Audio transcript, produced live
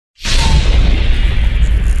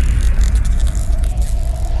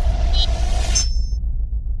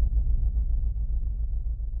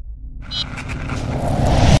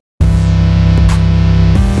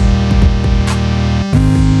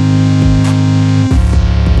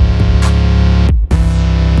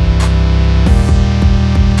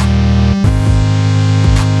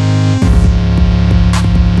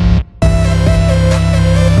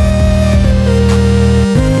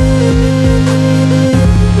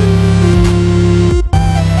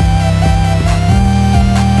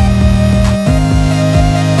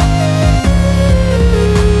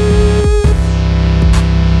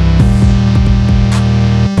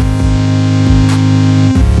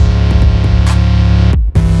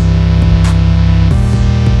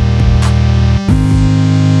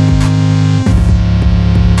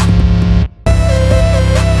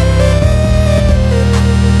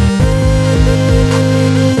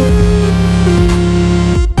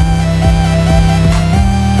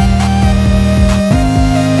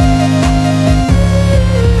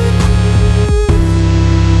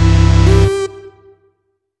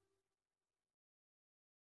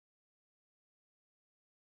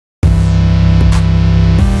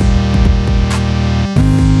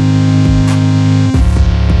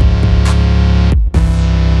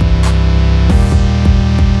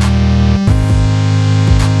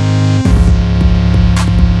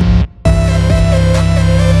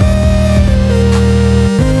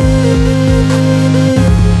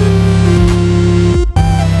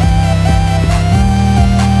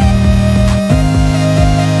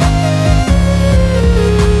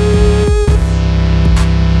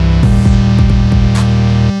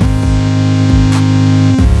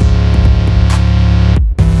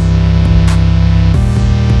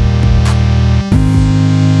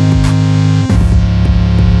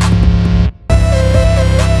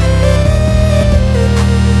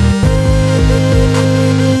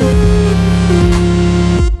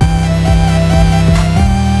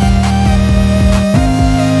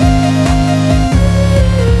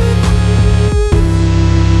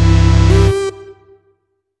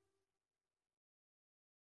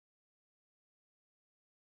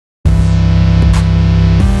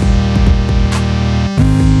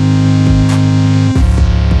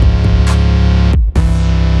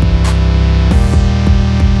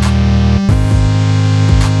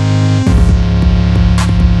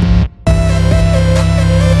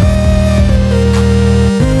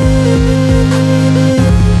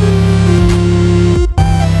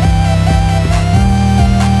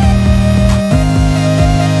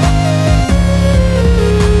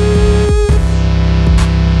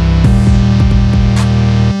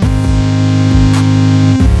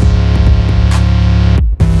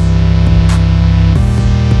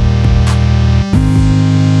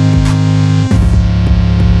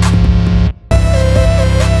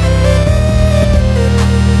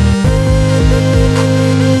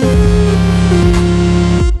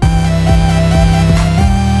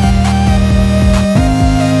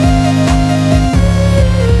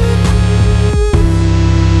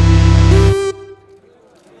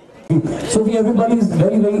Sophie, everybody is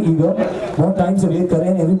very eager. More time to wait,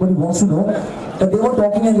 and everybody wants to know. That they were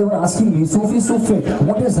talking and they were asking me, Sophie is so fit.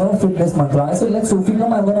 What is her fitness mantra? I said, let Sophie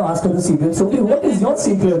come. I'm going to ask her the secret. Sophie, what is your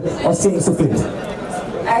secret of staying so fit?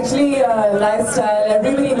 Actually, lifestyle.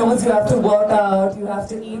 Everybody knows you have to work out, you have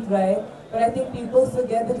to eat right. But I think people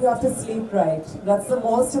forget that you have to sleep right. That's the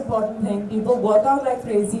most important thing. People work out like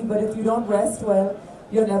crazy, but if you don't rest well,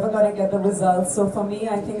 you're never going to get the results. So for me,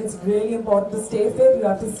 I think it's really important to stay fit. You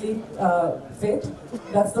have to sleep fit.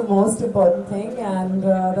 That's the most important thing, and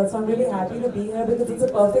that's why I'm really happy to be here because it's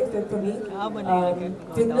a perfect fit for me.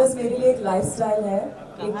 Fitness मेरे लिए एक lifestyle है,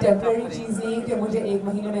 एक temporary चीज़ नहीं कि मुझे एक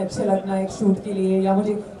महीने में अच्छे लगना है एक shoot के लिए या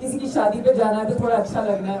मुझे किसी की शादी पे जाना है तो थोड़ा अच्छा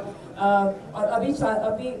लगना है. और अभी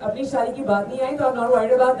अपनी शादी की बात नहीं आई तो I'm not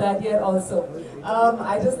worried about that yet also.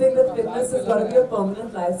 I just think that fitness is going to be a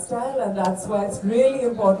permanent lifestyle, and that's why it's really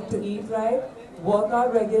important to eat right, work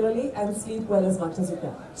out regularly, and sleep well as much as you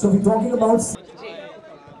can. So we're talking about.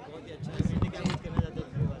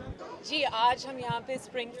 जी आज हम यहाँ पे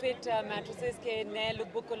स्प्रिंगफिट mattresses के नए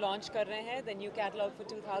lookbook को launch कर रहे हैं द न्यू कैटलॉग फॉर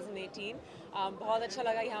 2018. बहुत अच्छा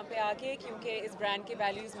लगा यहाँ पे आके क्योंकि इस ब्रांड के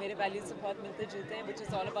वैल्यूज़ मेरे वैल्यूज़ से बहुत मिलते जुलते हैं which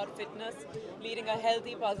is all about fitness, leading a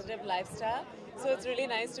healthy positive lifestyle. So it's really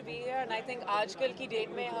nice to be here and I think आजकल की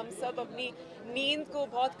डेट में हम सब अपनी नींद को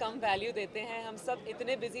बहुत कम वैल्यू देते हैं. हम सब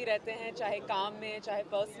इतने बिजी रहते हैं चाहे काम में चाहे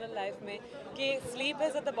पर्सनल लाइफ में कि sleep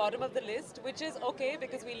is at the bottom of the list which is okay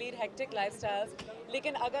because we lead hectic lifestyles.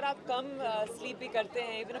 लेकिन अगर आप कम स्लीप भी करते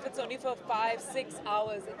हैं even if it's only for 5-6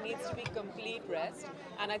 hours, it needs to be complete rest,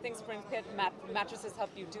 and I think Springfit mattresses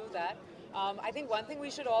help you do that. I think one thing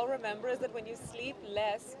we should all remember is that when you sleep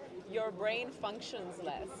less, your brain functions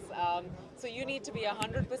less. So you need to be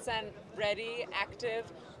 100% ready,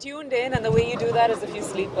 active, tuned in, and the way you do that is if you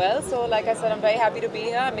sleep well. So like I said, I'm very happy to be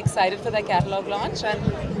here. I'm excited for the catalog launch and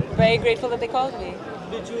very grateful that they called me.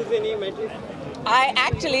 Did you choose any mattress?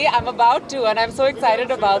 I'm about to, and I'm so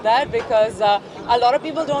excited about that because a lot of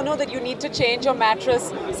people don't know that you need to change your mattress.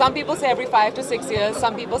 Some people say every 5 to 6 years,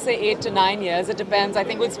 some people say 8 to 9 years. It depends. I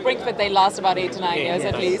think with Springfit they last about 8 to 9 years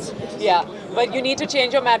at least. Yeah, but you need to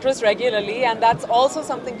change your mattress regularly, and that's also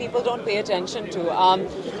something people don't pay attention to.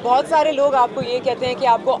 बहुत सारे लोग आपको ये कहते हैं कि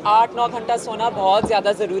आपको 8-9 घंटा सोना बहुत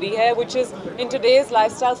ज़्यादा ज़रूरी है, which is in today's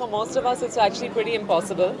lifestyle for most of us it's actually pretty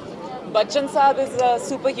impossible. Bachchan Saab is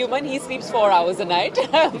superhuman. He sleeps 4 hours a night,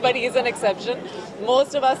 but he's an exception.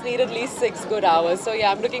 Most of us need at least 6 good hours. So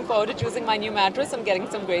yeah, I'm looking forward to choosing my new mattress and getting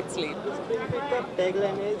some great sleep. Springfit का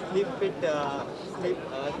tagline है sleep fit,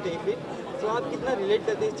 stay fit. तो आप कितना relate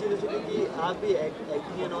करते हैं इस चीज़ों से क्योंकि आप भी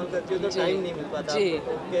एक्टिंग एंड ऑल करते हो तो टाइम नहीं मिल पाता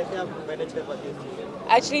आपको, कैसे आप मैनेज कर पाते हो?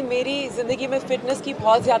 Actually, मेरी ज़िंदगी में फिटनेस की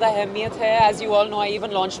बहुत ज़्यादा अहमियत है. As you all know, I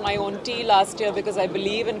even launched my own tea last year because I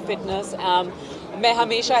believe in fitness. मैं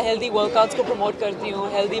हमेशा हेल्दी वर्कआउट्स को प्रमोट करती हूँ,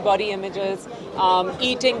 healthy body images,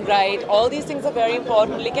 eating right, all these things are very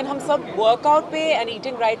important. लेकिन हम सब workout पे and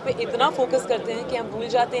eating right पे इतना फोकस करते हैं कि हम भूल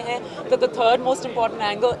जाते हैं that the third most important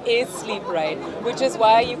angle is sleep right, which is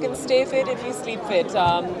why you can stay fit if you sleep fit.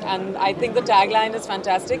 And I think the tagline is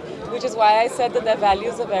fantastic, which is why I said that their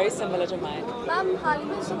values are very similar to mine. Ma'am, हाल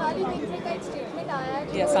में सोनाली बिंद्रे का एक statement आया है.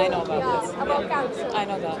 Yes, I know about this. About cancer. I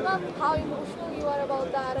know that. So, ma'am, how emotional you are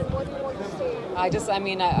about that and what you want to say?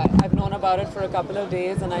 I've known about it for a couple of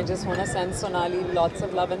days, and I just want to send Sonali lots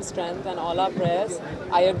of love and strength and all our prayers.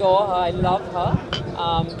 I adore her, I love her,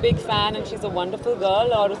 big fan, and she's a wonderful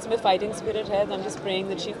girl. और उसमें fighting spirit है, so I'm just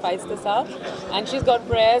praying that she fights this out. And she's got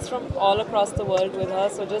prayers from all across the world with her,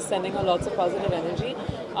 so just sending her lots of positive energy.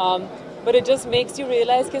 But it just makes you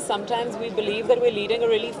realize that sometimes we believe that we're leading a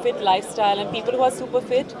really fit lifestyle, and people who are super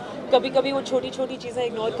fit, कभी-कभी वो छोटी-छोटी चीज़ें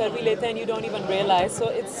ignore कर भी लेते हैं, and you don't even realize. So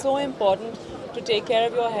it's so important to take care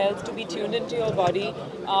of your health, to be tuned into your body.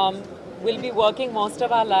 We'll be working most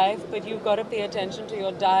of our life, but you've got to pay attention to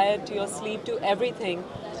your diet, to your sleep, to everything.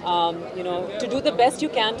 To do the best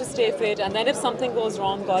you can to stay fit, and then if something goes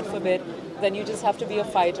wrong, God forbid, then you just have to be a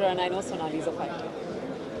fighter, and I know Sonali's a fighter.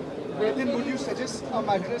 Then would you suggest a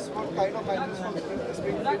mattress? What kind of mattress for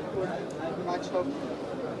Springfit would match her?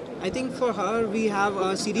 I think for her we have a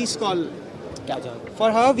series called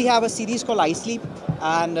I Sleep,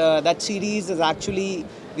 and that series is actually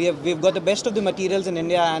we've got the best of the materials in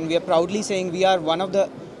India, and we are proudly saying we are one of the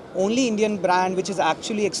only Indian brand which is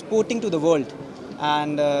actually exporting to the world,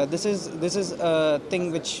 and this is a thing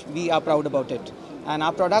which we are proud about it, and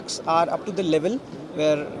our products are up to the level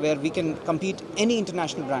where we can compete any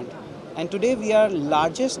international brand. And today we are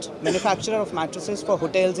largest manufacturer of mattresses for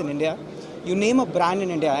hotels in India. You name a brand in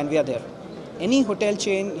India and we are there. any hotel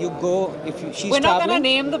chain you go, if she's We're not traveling. going to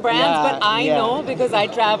name the brands, but I know because I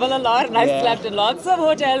travel a lot and I've slept in lots of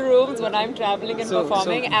hotel rooms when I'm traveling and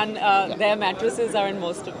performing, and their mattresses are in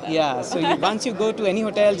most of them. Yeah, so once you go to any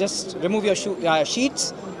hotel, just remove your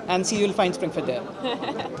sheets and see you'll find Springfit there.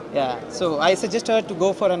 Yeah, so I suggest her to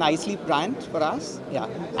go for an iSleep brand for us. Yeah.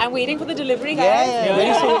 I'm waiting for the delivery, guys. Yeah,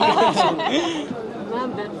 very soon.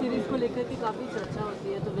 Ma'am web series को लेकर के काफ़ी चर्चा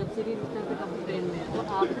होती है, तो web series इस time पे काफ़ी ट्रेंड में है, तो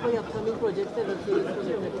आप कोई अपकमिंग प्रोजेक्ट है वेब सीरीज को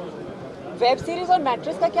लेकर? वेब सीरीज और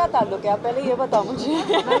मैट्रेस का क्या ताल्लुक है, आप पहले ये बताओ मुझे।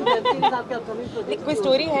 मैम वेब सीरीज आपके अपकमिंग प्रोजेक्ट कोई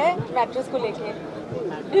स्टोरी है मैट्रेस को लेके?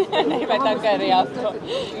 नहीं, मैं तंग कर रही हूँ आपको।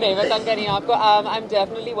 नहीं, मैं तंग कर रही हूँ आपको। I'm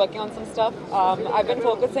definitely working on some stuff. I've been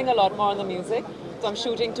focusing a lot more on the music. So I'm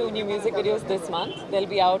shooting 2 new music videos this month.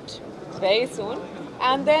 They'll be out very soon.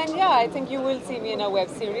 And then, yeah, I think you will see me in a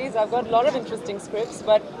web series. I've got a lot of interesting scripts,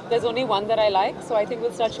 but there's only one that I like. So I think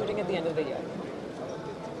we'll start shooting at the end of the year.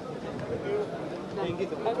 Thank you.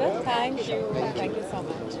 Okay, thank you. Thank you so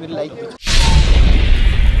much. We'll like